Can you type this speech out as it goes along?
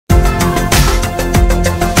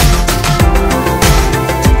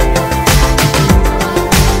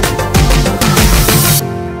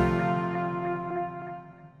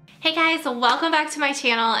guys, welcome back to my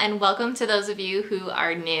channel and welcome to those of you who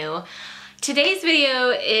are new. Today's video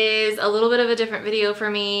is a little bit of a different video for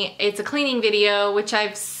me. It's a cleaning video, which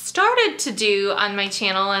I've started to do on my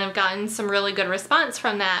channel and I've gotten some really good response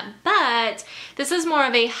from that, but this is more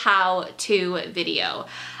of a how-to video.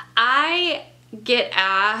 I get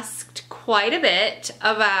asked quite a bit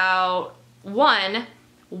about, one,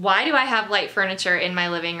 why do I have light furniture in my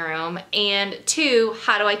living room? And two,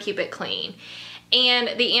 how do I keep it clean?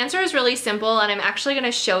 And the answer is really simple, and I'm actually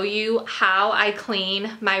gonna show you how I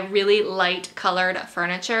clean my really light colored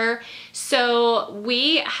furniture. So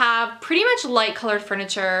we have pretty much light colored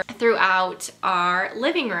furniture throughout our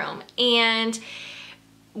living room, and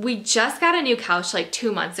we just got a new couch like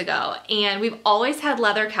 2 months ago, and we've always had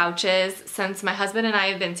leather couches since my husband and I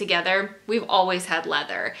have been together. We've always had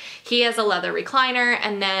leather. He has a leather recliner,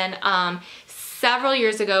 and then several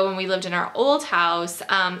years ago when we lived in our old house,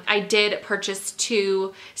 I did purchase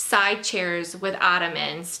 2 side chairs with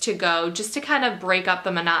ottomans to go, just to kind of break up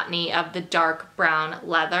the monotony of the dark brown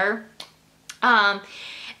leather. And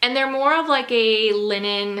they're more of like a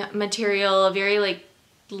linen material, a very like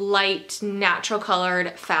light, natural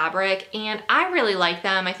colored fabric, and I really like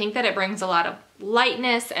them. I think that it brings a lot of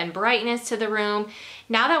lightness and brightness to the room.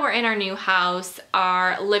 Now that we're in our new house,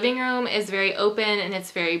 our living room is very open and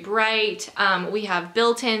it's very bright. We have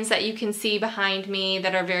built-ins that you can see behind me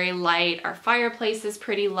that are very light. Our fireplace is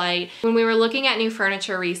pretty light. When we were looking at new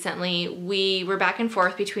furniture recently, we were back and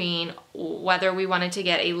forth between whether we wanted to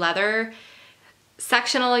get a leather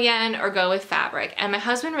sectional again or go with fabric. And my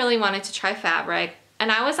husband really wanted to try fabric,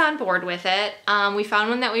 and I was on board with it. We found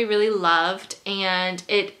one that we really loved, and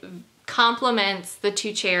it complements the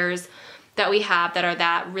 2 chairs that we have that are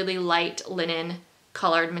that really light linen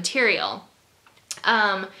colored material.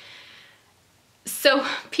 So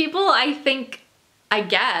people, I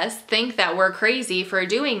guess, think that we're crazy for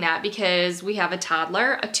doing that because we have a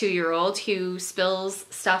toddler, a 2-year-old who spills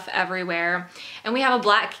stuff everywhere, and we have a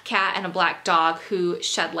black cat and a black dog who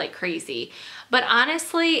shed like crazy. But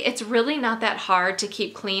honestly, it's really not that hard to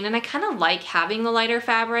keep clean, and I kind of like having the lighter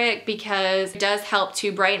fabric because it does help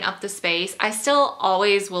to brighten up the space. I still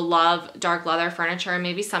always will love dark leather furniture, and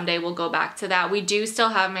maybe someday we'll go back to that. We do still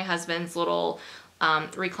have my husband's little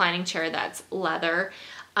reclining chair that's leather,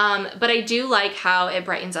 but I do like how it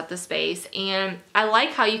brightens up the space, and I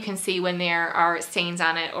like how you can see when there are stains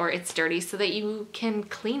on it or it's dirty so that you can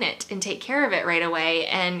clean it and take care of it right away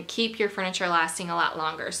and keep your furniture lasting a lot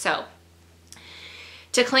longer. So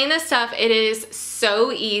to clean this stuff, it is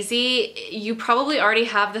so easy. You probably already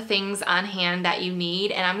have the things on hand that you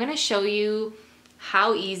need, and I'm gonna show you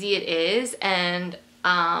how easy it is and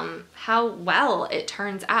how well it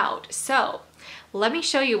turns out. So let me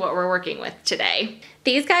show you what we're working with today.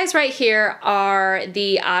 These guys right here are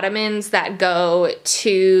the ottomans that go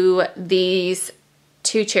to these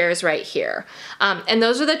 2 chairs right here. And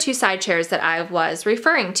those are the 2 side chairs that I was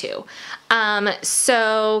referring to.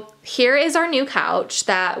 So here is our new couch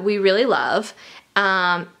that we really love,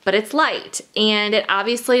 but it's light, and it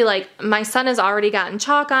obviously, like, my son has already gotten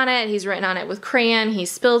chalk on it. He's written on it with crayon.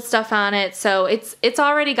 He's spilled stuff on it. So it's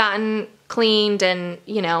already gotten cleaned, and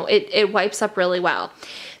you know, it wipes up really well.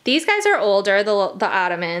 These guys are older, the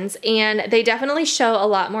ottomans, and they definitely show a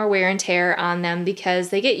lot more wear and tear on them because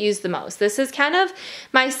they get used the most. This is kind of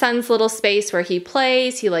my son's little space where he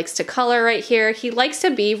plays. He likes to color right here. He likes to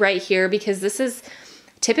be right here because this is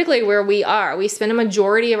typically where we are. We spend a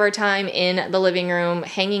majority of our time in the living room,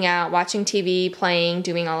 hanging out, watching TV, playing,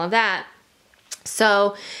 doing all of that.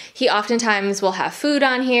 So he oftentimes will have food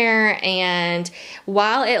on here, and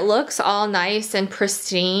while it looks all nice and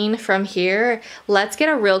pristine from here, let's get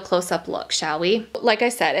a real close-up look, shall we? Like I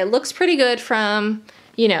said, it looks pretty good from,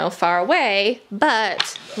 you know, far away,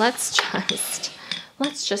 but let's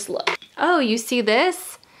just look. Oh, you see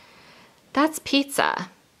this? That's pizza.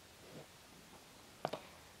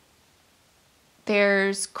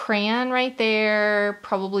 There's crayon right there,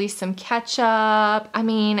 probably some ketchup. I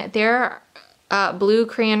mean, there blue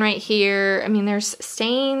crayon right here. I mean, there's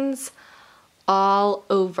stains all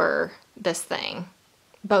over this thing,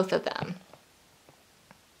 both of them.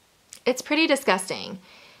 It's pretty disgusting.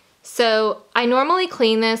 So I normally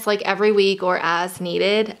clean this like every week or as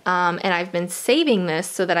needed, and I've been saving this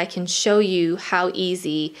so that I can show you how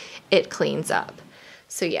easy it cleans up.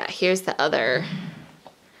 So yeah, here's the other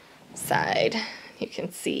side. You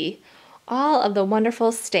can see all of the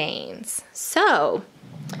wonderful stains. So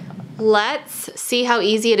let's see how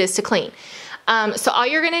easy it is to clean. So all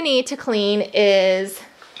you're gonna need to clean is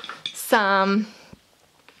some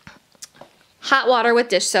hot water with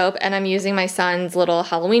dish soap, and I'm using my son's little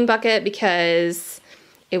Halloween bucket because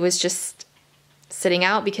it was just sitting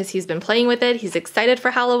out because he's been playing with it. He's excited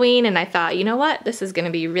for Halloween, and I thought, you know what? This is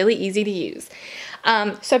gonna be really easy to use.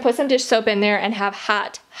 So I put some dish soap in there and have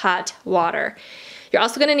hot, hot water. You're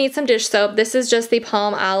also gonna need some dish soap. This is just the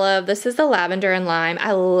palm olive. This is the lavender and lime.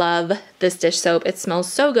 I love this dish soap. It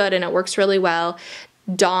smells so good and it works really well.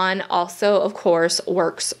 Dawn also, of course,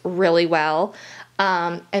 works really well.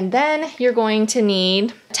 And then you're going to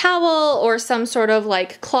need a towel or some sort of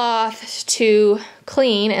like cloth to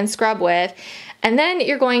clean and scrub with. And then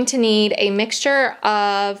you're going to need a mixture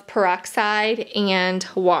of peroxide and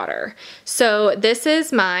water. So this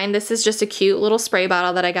is mine. This is just a cute little spray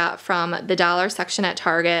bottle that I got from the dollar section at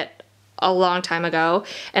Target a long time ago.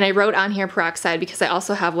 And I wrote on here peroxide because I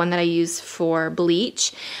also have one that I use for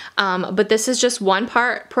bleach. But this is just 1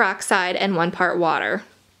 part peroxide and 1 part water.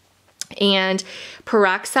 And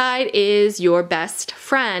peroxide is your best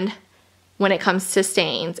friend when it comes to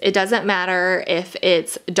stains. It doesn't matter if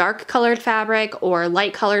it's dark colored fabric or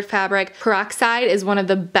light colored fabric. Peroxide is one of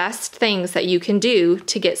the best things that you can do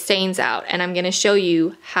to get stains out. And I'm gonna show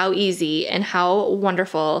you how easy and how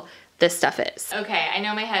wonderful this stuff is. Okay, I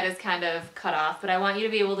know my head is kind of cut off, but I want you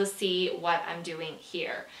to be able to see what I'm doing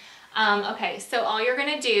here. Okay, so all you're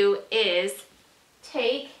gonna do is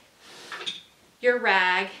take your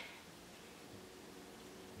rag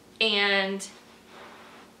and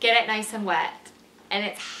get it nice and wet, and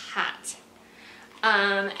it's hot.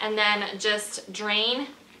 And then just drain,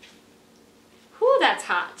 whoo, that's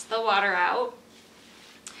hot, the water out.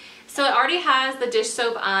 So it already has the dish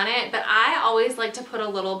soap on it, but I always like to put a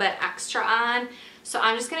little bit extra on. So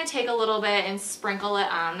I'm just gonna take a little bit and sprinkle it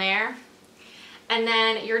on there. And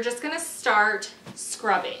then you're just gonna start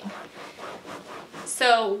scrubbing.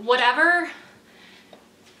 So whatever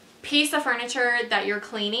piece of furniture that you're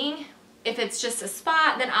cleaning, if it's just a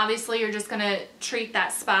spot, then obviously you're just gonna treat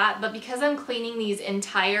that spot. But because I'm cleaning these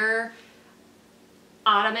entire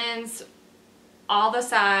ottomans, all the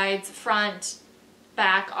sides, front,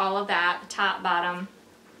 back, all of that, top, bottom,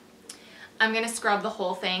 I'm gonna scrub the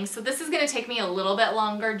whole thing. So this is gonna take me a little bit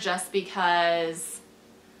longer just because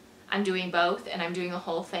I'm doing both and I'm doing the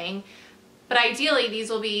whole thing. But ideally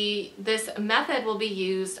this method will be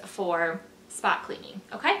used for spot cleaning,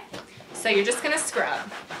 okay? So you're just gonna scrub.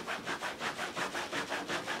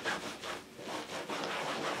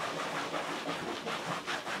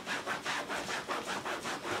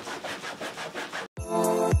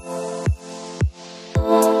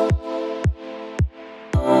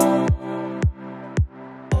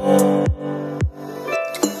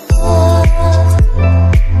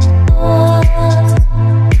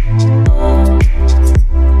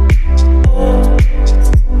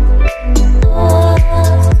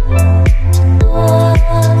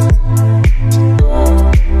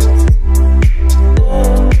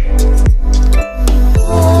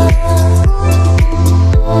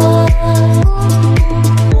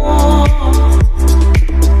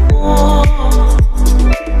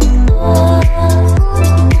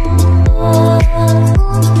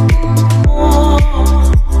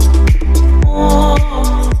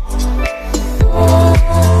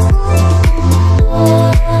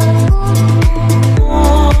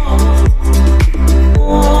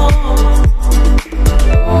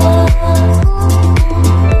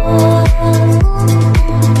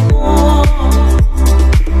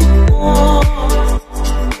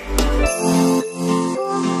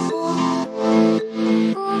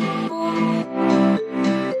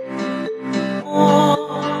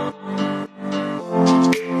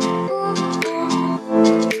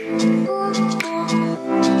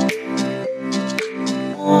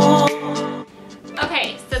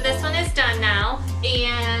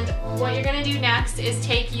 Is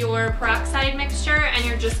take your peroxide mixture and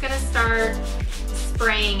you're just gonna start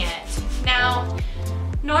spraying it. Now,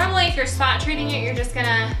 normally if you're spot treating it, you're just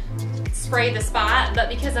gonna spray the spot, but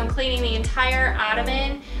because I'm cleaning the entire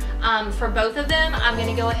ottoman for both of them, I'm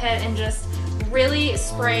gonna go ahead and just really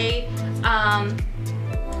spray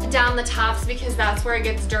down the tops because that's where it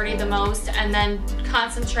gets dirty the most, and then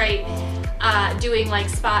concentrate doing like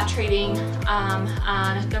spot treating on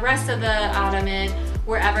the rest of the ottoman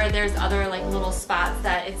wherever there's other like little spots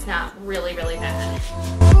that it's not really bad.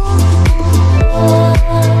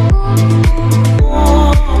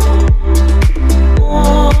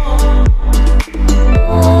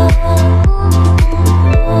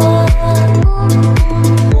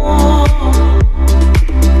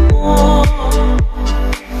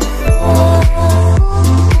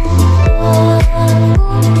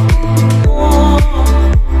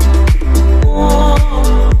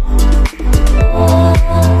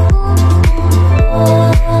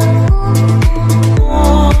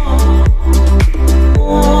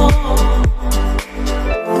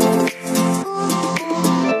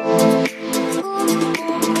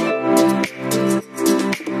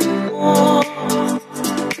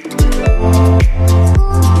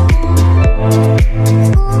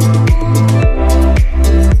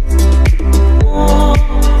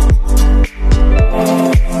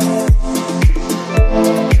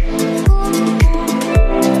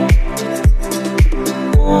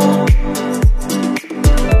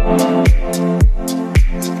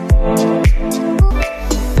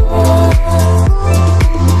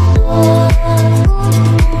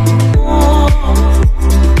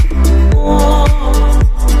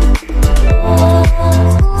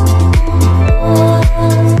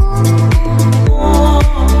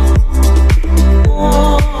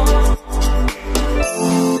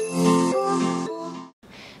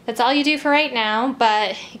 that's all you do for right now,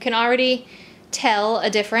 but you can already tell a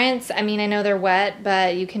difference. I mean, I know they're wet,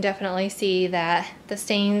 but you can definitely see that the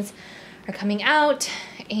stains are coming out,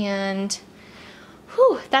 and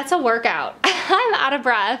whew, that's a workout. I'm out of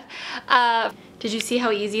breath. Did you see how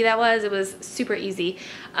easy that was? It was super easy.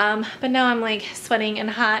 But now I'm like sweating and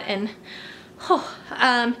hot and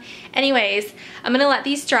anyways, I'm gonna let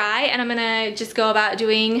these dry and I'm gonna just go about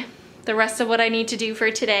doing the rest of what I need to do for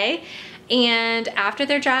today. And after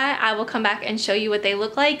they're dry, I will come back and show you what they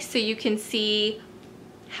look like so you can see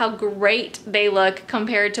how great they look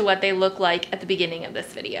compared to what they look like at the beginning of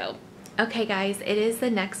this video. Okay guys, it is the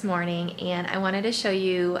next morning and I wanted to show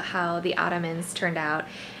you how the ottomans turned out.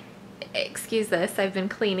 Excuse this, I've been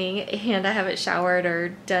cleaning and I haven't showered or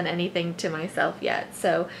done anything to myself yet.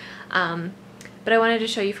 So, but I wanted to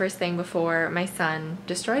show you first thing before my son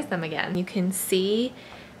destroys them again. You can see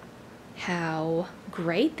how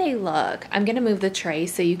great they look. I'm gonna move the tray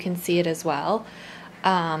so you can see it as well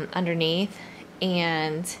underneath.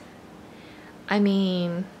 And I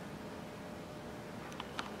mean,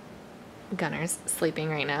 Gunner's sleeping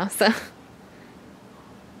right now, so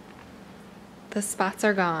the spots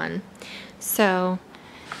are gone. So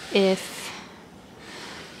if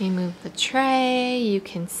you move the tray, you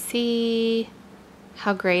can see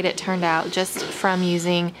how great it turned out just from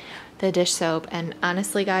using the dish soap. And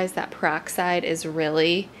honestly guys, that peroxide is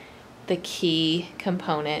really the key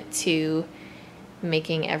component to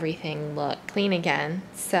making everything look clean again.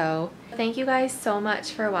 So thank you guys so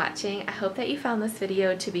much for watching. I hope that you found this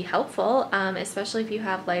video to be helpful, especially if you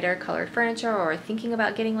have lighter colored furniture or thinking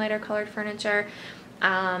about getting lighter colored furniture.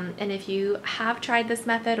 And if you have tried this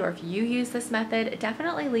method or if you use this method,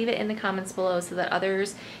 definitely leave it in the comments below so that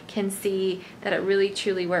others can see that it really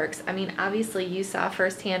truly works. I mean, obviously you saw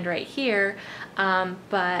firsthand right here,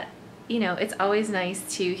 but you know, it's always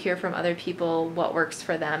nice to hear from other people what works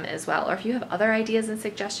for them as well. Or if you have other ideas and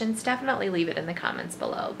suggestions, definitely leave it in the comments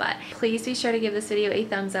below. But please be sure to give this video a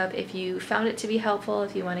thumbs up if you found it to be helpful,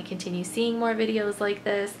 if you want to continue seeing more videos like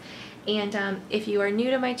this. And if you are new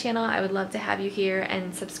to my channel, I would love to have you here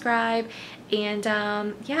and subscribe. And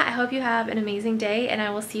yeah, I hope you have an amazing day and I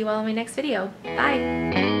will see you all in my next video.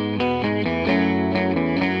 Bye!